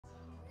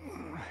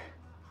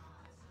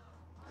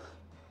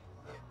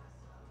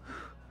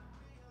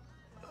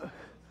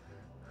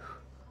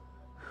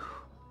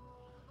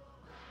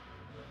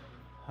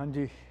हाँ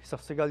जी, सत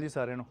श्री अकाल जी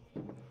सारिਆਂ ਨੂੰ।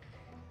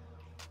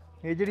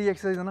 ਇਹ ਜਿਹੜੀ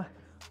ਐਕਸਰਸਾਈਜ਼ ਹੈ ਨਾ,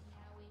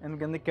 ਇਹਨੂੰ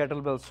ਕਹਿੰਦੇ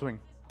ਕੈਟਲ ਬੈਲ ਸਵਿੰਗ।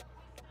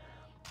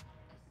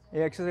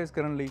 ਇਹ ਐਕਸਰਸਾਈਜ਼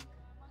ਕਰਨ ਲਈ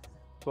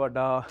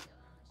ਤੁਹਾਡਾ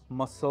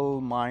ਮਸਲ,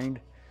 ਮਾइंड,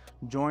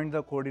 ਜॉइंट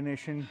ਦਾ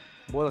ਕੋਆਰਡੀਨੇਸ਼ਨ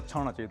ਬਹੁਤ ਅੱਛਾ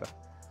ਹੋਣਾ ਚਾਹੀਦਾ,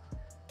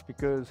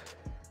 because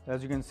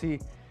as you can see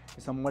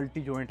it's a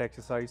multi joint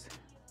exercise.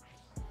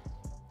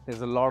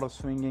 There's a lot of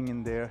swinging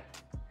in there,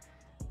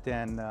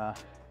 then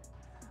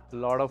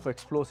a lot of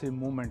explosive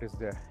movement is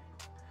there.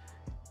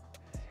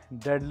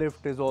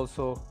 Deadlift is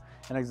also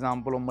an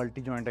example of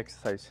multi-joint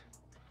exercise.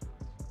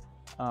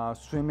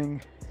 Swimming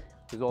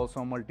is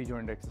also a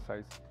multi-joint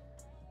exercise.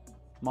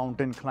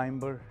 Mountain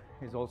climber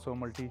is also a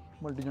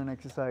multi-joint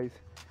exercise.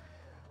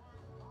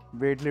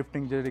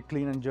 Weightlifting, जो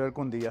clean and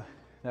jerk होती है,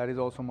 that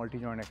is also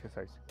multi-joint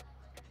exercise.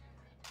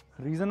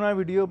 Reason why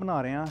video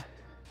बना रहे हैं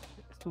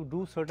is to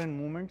do certain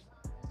movements.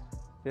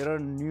 There are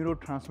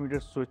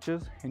neurotransmitter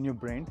switches in your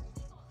brain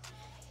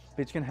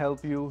which can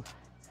help you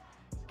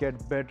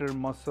get better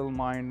muscle,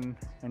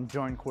 mind and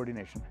joint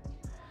coordination.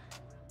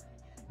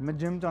 मैं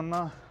gym जाना,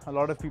 a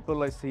lot of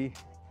people I see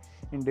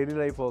in daily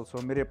life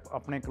also, मेरे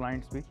अपने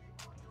clients भी,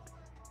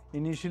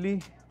 initially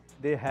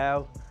they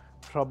have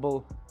trouble,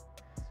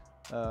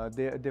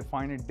 they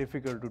find it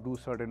difficult to do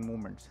certain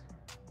movements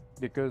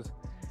because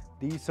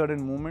these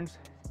certain movements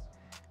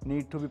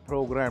need to be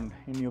programmed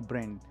in your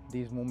brain.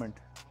 These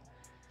movements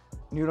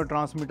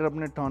neurotransmitter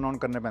अपने turn on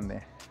करने पैंदे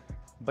हैं।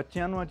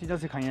 बच्चों को चीज़ां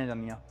सिखाइयां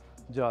जांदियां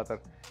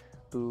ज़्यादातर,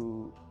 तो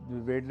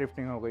वेट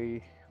लिफ्टिंग हो गई,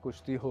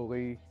 कुश्ती हो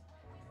गई,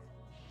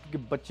 कि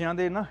बच्चों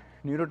के ना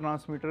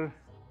न्यूरोट्रांसमीटर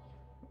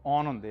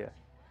ऑन होंगे,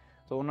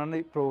 तो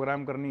उन्होंने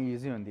प्रोग्राम करनी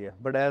ईजी होंगी है।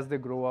 But as they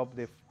grow up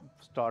they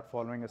start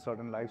following a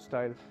certain life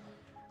style,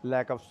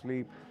 lack of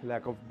sleep,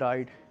 lack of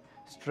diet,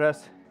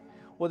 stress,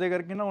 वो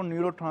करके ना वो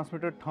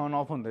न्यूरोट्रांसमीटर टर्न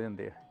ऑफ होंगे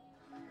जाते हैं।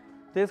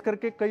 तो इस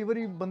करके कई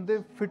बार बंदे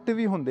फिट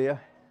भी होंगे,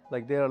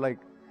 like they are like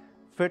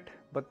fit,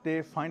 but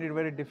they find it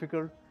very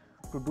difficult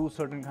to do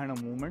certain kind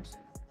of movements.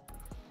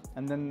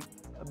 And then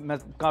मैं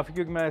काफ़ी,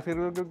 क्योंकि मैं ऐसे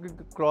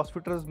क्रॉस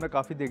फिटर्स मैं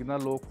काफ़ी देखना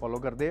लोग फॉलो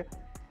करते हैं,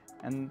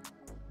 and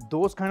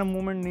those kind of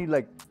movement need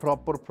like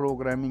proper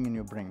programming in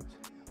your brain,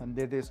 and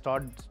they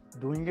start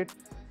doing it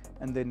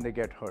and then they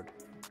get hurt.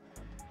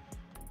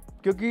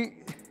 क्योंकि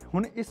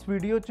हुण इस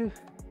वीडियो च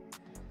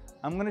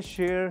I am gonna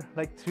share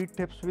like 3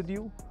 tips with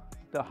you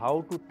the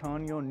how to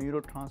turn your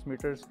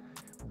neurotransmitters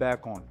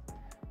back on,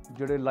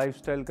 जोड़े life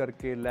style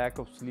करके, lack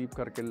of sleep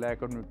करके,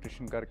 lack of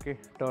nutrition करके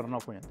turn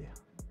off हो जाते हैं।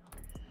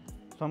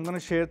 So I'm going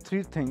to share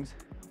 3 things: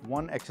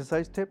 1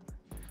 exercise tip,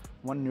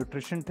 1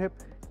 nutrition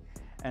tip,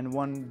 and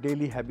 1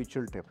 daily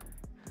habitual tip.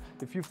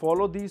 If you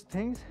follow these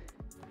things,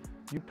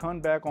 you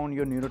turn back on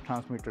your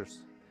neurotransmitters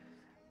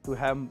to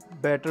have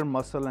better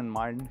muscle and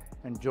mind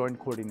and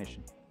joint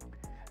coordination.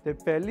 The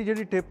पहली जो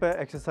tip है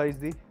exercise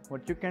the,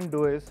 what you can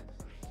do is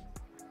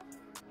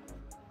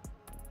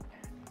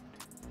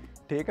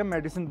take a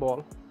medicine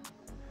ball.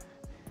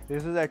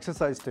 This is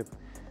exercise tip.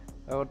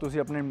 अगर तुसी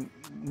अपने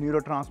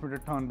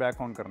neurotransmitter turn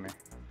back on करने,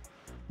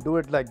 do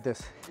it like this,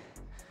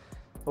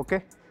 okay?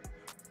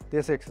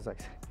 This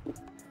exercise,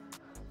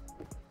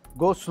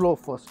 go slow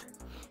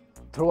first,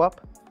 throw up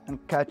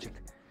and catch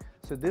it.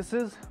 So this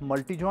is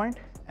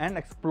multi-joint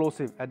and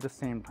explosive at the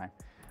same time.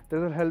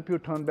 This will help you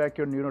turn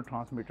back your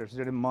neurotransmitters,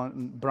 जो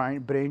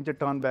brain च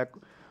turn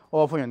back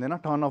off हो जाते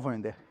ना, turn off हो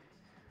जाते,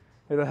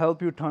 it will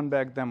help you turn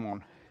back them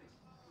on.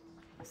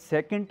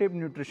 Second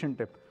tip,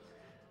 nutrition tip.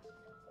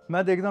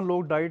 मैं देखता हूँ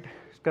लोग डाइट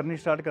करनी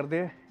स्टार्ट करते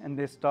हैं and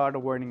they start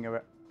avoiding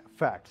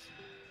fats.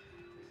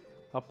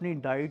 अपनी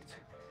diets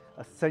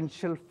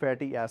essential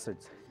fatty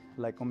acids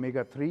like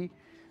omega 3,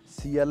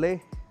 CLA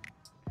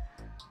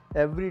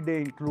every day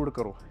include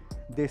करो।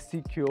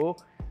 देसी घ्यो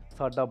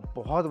साडा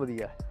बहुत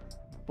वधिया है,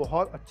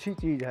 बहुत अच्छी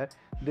चीज़ है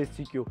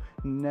देसी घ्यो,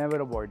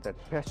 never avoid that.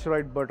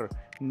 पेस्चराइड butter,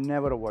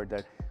 never avoid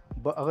that.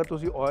 अगर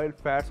तुसी ऑयल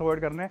फैट्स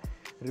अवॉइड करने,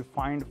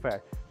 रिफाइंड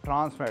फैट,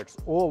 ट्रांस फैट्स,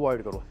 वो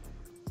अवॉइड करो।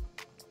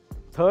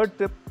 थर्ड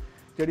टिप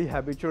जी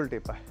हैबिचुअल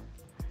टिप है,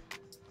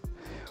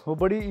 वो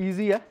बड़ी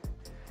ईजी है,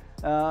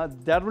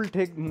 that will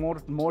take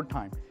more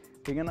time,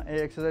 ठीक है ना।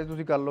 ये एक्सरसाइज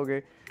तुसी कर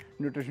लोगे,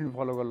 न्यूट्रिशन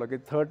फॉलो कर लोगे।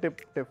 थर्ड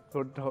टिप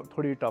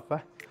थोड़ी टफ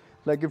है,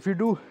 like if you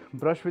do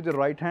brush with your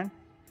right hand,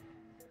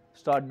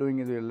 start doing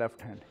it with your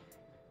left hand,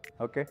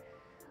 okay.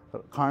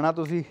 खाना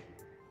तुसी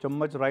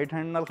चम्मच राइट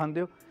हैंड नाल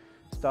खांदे हो,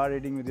 start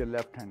eating with your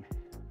left hand.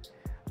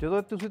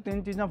 जो तुसी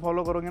 3 चीज़ां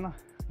फॉलो करोगे ना,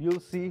 you will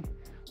see,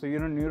 so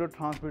your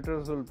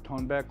neurotransmitters will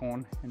turn back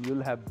on and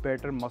you'll have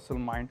better muscle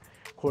mind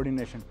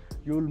coordination,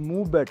 you'll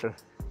move better,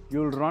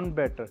 you'll run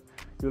better,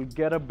 you'll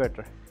get up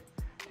better,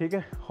 ठीक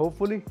है।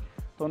 hopefully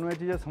तुहानू ये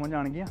चीज़ां समझ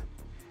आउणगियां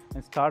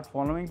and start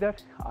following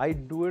that. I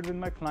do it with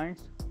my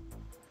clients.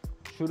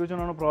 शुरू च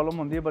उन्होंने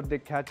problem होंदी है, but they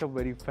catch up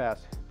very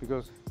fast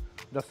because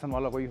दस्सण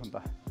वाला कोई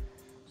होंदा।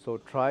 so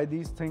try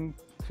these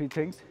 3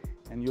 things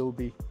and you'll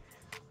be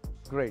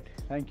great.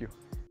 Thank you.